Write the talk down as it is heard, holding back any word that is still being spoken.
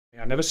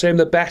I never say I'm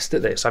the best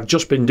at this. I've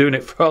just been doing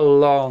it for a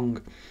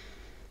long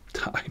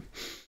time.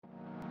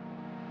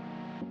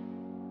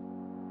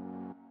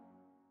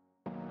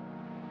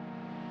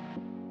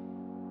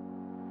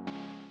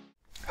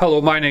 Hello,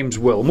 my name's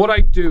Will, and what I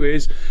do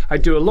is I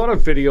do a lot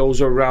of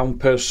videos around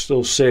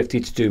personal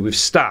safety to do with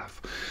staff.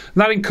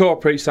 And that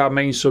incorporates our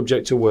main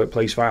subject of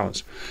workplace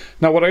violence.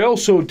 Now, what I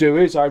also do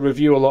is I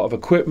review a lot of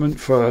equipment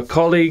for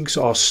colleagues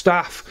or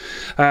staff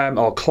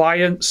or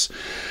clients,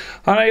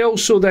 and I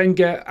also then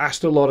get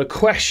asked a lot of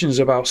questions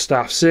about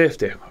staff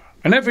safety.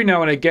 And every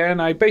now and again,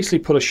 I basically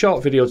put a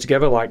short video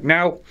together like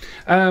now,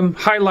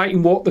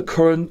 highlighting what the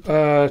current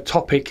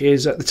topic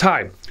is at the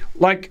time.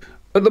 Like,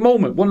 at the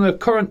moment, one of the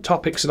current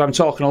topics that I'm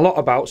talking a lot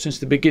about since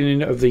the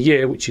beginning of the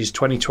year, which is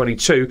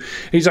 2022,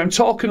 is I'm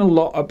talking a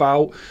lot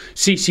about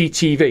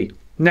CCTV.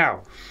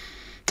 Now,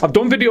 I've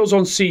done videos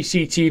on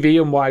CCTV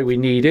and why we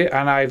need it,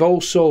 and I've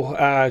also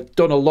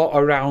done a lot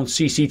around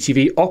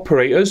CCTV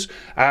operators,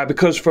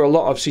 because for a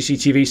lot of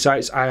CCTV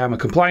sites I am a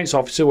compliance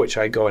officer, which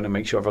I go in and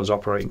make sure everyone's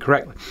operating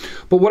correctly.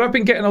 But what I've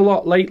been getting a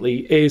lot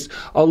lately is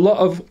a lot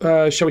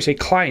of, shall we say,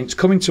 clients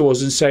coming to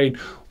us and saying,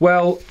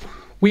 well,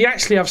 we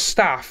actually have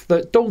staff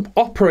that don't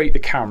operate the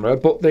camera,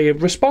 but they're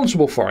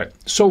responsible for it.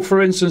 So,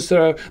 for instance,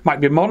 they might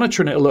be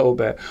monitoring it a little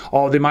bit,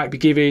 or they might be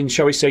giving,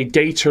 shall we say,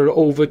 data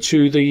over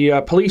to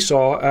the police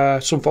or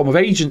some form of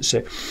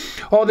agency,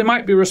 or they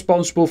might be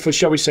responsible for,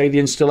 shall we say, the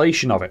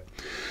installation of it.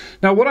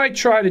 Now, what I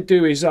try to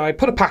do is I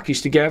put a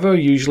package together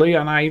usually,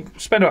 and I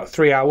spend about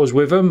 3 hours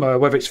with them,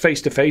 whether it's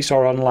face-to-face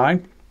or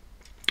online.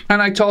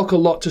 And I talk a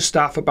lot to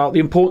staff about the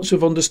importance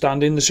of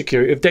understanding the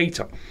security of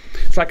data.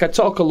 It's like I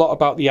talk a lot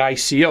about the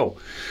ICO.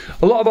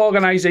 A lot of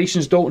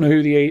organisations don't know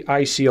who the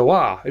ICO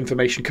are,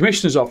 Information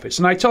Commissioner's Office.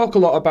 And I talk a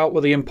lot about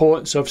the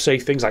importance of, say,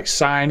 things like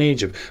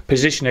signage, of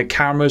positioning of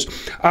cameras.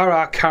 Are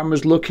our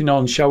cameras looking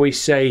on, shall we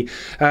say,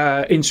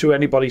 into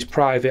anybody's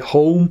private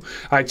home?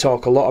 I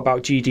talk a lot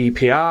about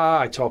GDPR.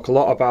 I talk a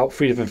lot about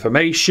freedom of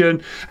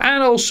information.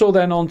 And also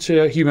then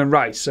onto human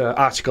rights,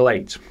 Article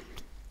 8.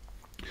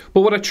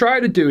 But what I try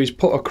to do is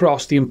put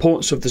across the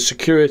importance of the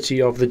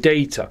security of the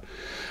data,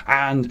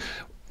 and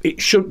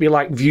it shouldn't be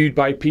like viewed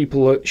by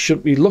people that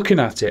shouldn't be looking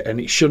at it, and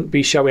it shouldn't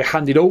be, shall we,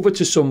 handed over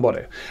to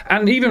somebody.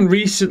 And even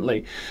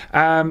recently,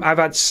 I've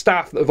had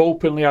staff that have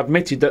openly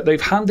admitted that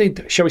they've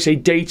handed, shall we say,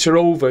 data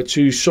over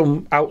to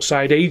some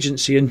outside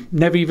agency and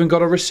never even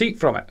got a receipt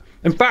from it.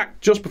 In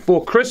fact, just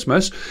before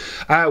Christmas,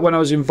 when I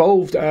was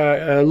involved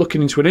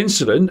looking into an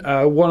incident,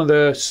 one of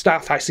the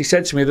staff actually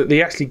said to me that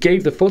they actually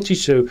gave the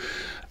footage to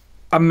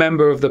a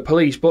member of the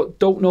police, but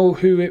don't know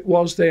who it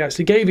was they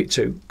actually gave it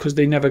to because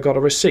they never got a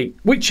receipt,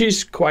 which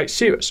is quite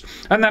serious.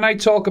 And then I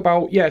talk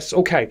about, yes,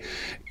 okay,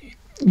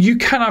 you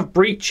can have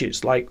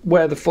breaches, like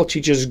where the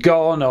footage has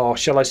gone, or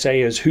shall I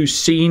say, as who's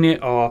seen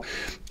it, or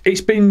it's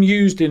been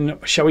used in,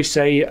 shall we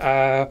say,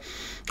 an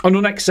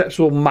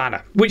unacceptable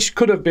manner, which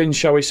could have been,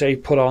 shall we say,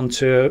 put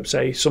onto,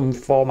 say, some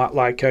format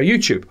like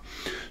YouTube.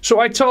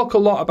 So I talk a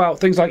lot about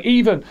things like,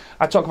 even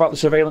I talk about the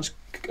surveillance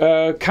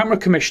camera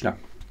commissioner.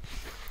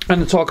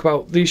 And I talk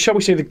about the, shall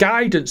we say, the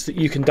guidance that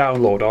you can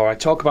download, or I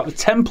talk about the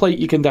template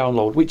you can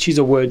download, which is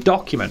a Word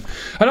document.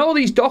 And all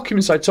these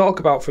documents I talk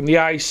about, from the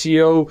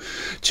ICO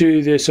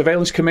to the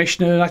Surveillance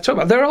Commissioner, and I talk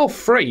about, they're all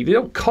free. They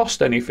don't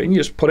cost anything. You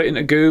just put it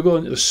into Google,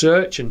 into the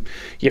search, and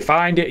you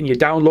find it, and you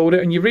download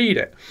it, and you read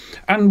it.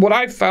 And what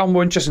I've found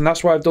more interesting,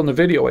 that's why I've done the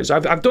video, is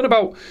I've done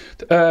about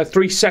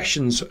 3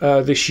 sessions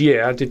this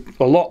year. I did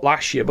a lot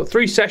last year, but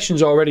 3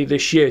 sessions already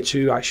this year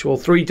to actual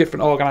 3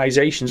 different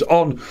organisations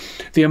on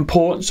the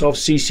importance of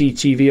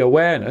CCTV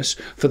awareness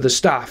for the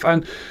staff.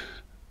 And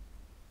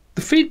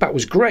the feedback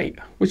was great,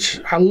 which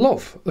I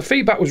love. The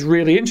feedback was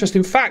really interesting.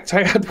 In fact,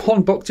 I had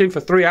one booked in for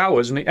 3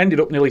 hours, and it ended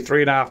up nearly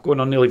 3.5, going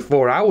on nearly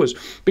 4 hours,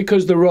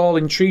 because they were all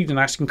intrigued and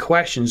asking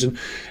questions. And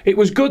it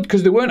was good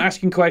because they weren't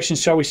asking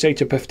questions, shall we say,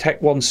 to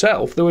protect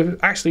oneself. They were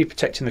actually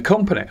protecting the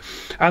company,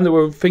 and they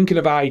were thinking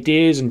of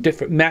ideas and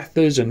different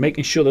methods, and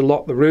making sure they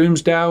lock the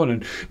rooms down,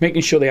 and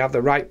making sure they have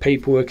the right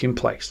paperwork in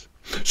place.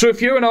 So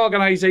if you're an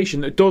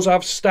organisation that does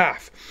have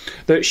staff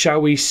that,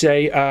 shall we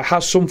say,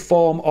 has some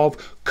form of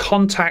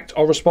contact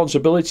or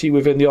responsibility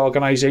within the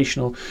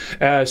organisational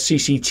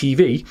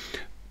CCTV,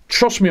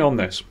 trust me on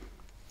this.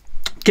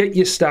 Get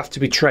your staff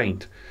to be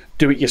trained.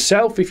 Do it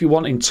yourself if you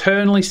want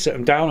internally, sit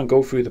them down and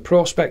go through the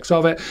prospects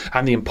of it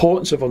and the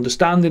importance of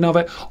understanding of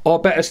it,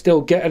 or better still,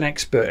 get an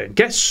expert in.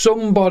 Get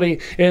somebody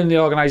in the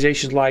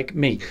organisations like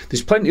me.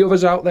 There's plenty of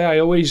others out there. I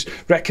always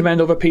recommend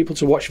other people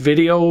to watch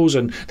videos,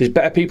 and there's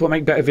better people that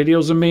make better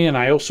videos than me, and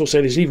I also say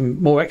there's even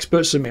more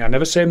experts than me. I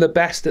never say I'm the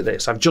best at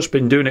this. I've just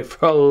been doing it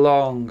for a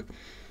long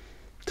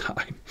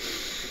time.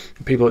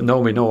 People that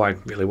know me know I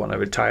really want to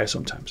retire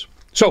sometimes.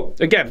 So,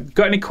 again,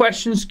 got any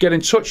questions, get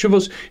in touch with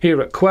us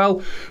here at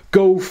Quell.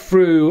 Go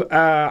through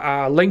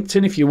our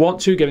LinkedIn if you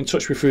want to. Get in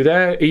touch with me through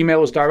there.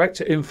 Email us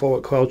direct at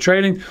info@Quell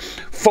Training.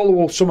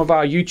 Follow some of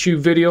our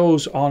YouTube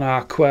videos on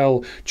our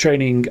Quell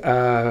Training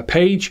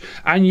page.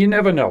 And you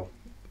never know.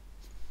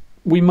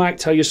 We might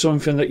tell you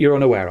something that you're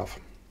unaware of.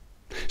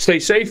 Stay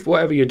safe,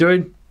 whatever you're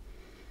doing.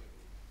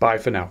 Bye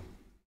for now.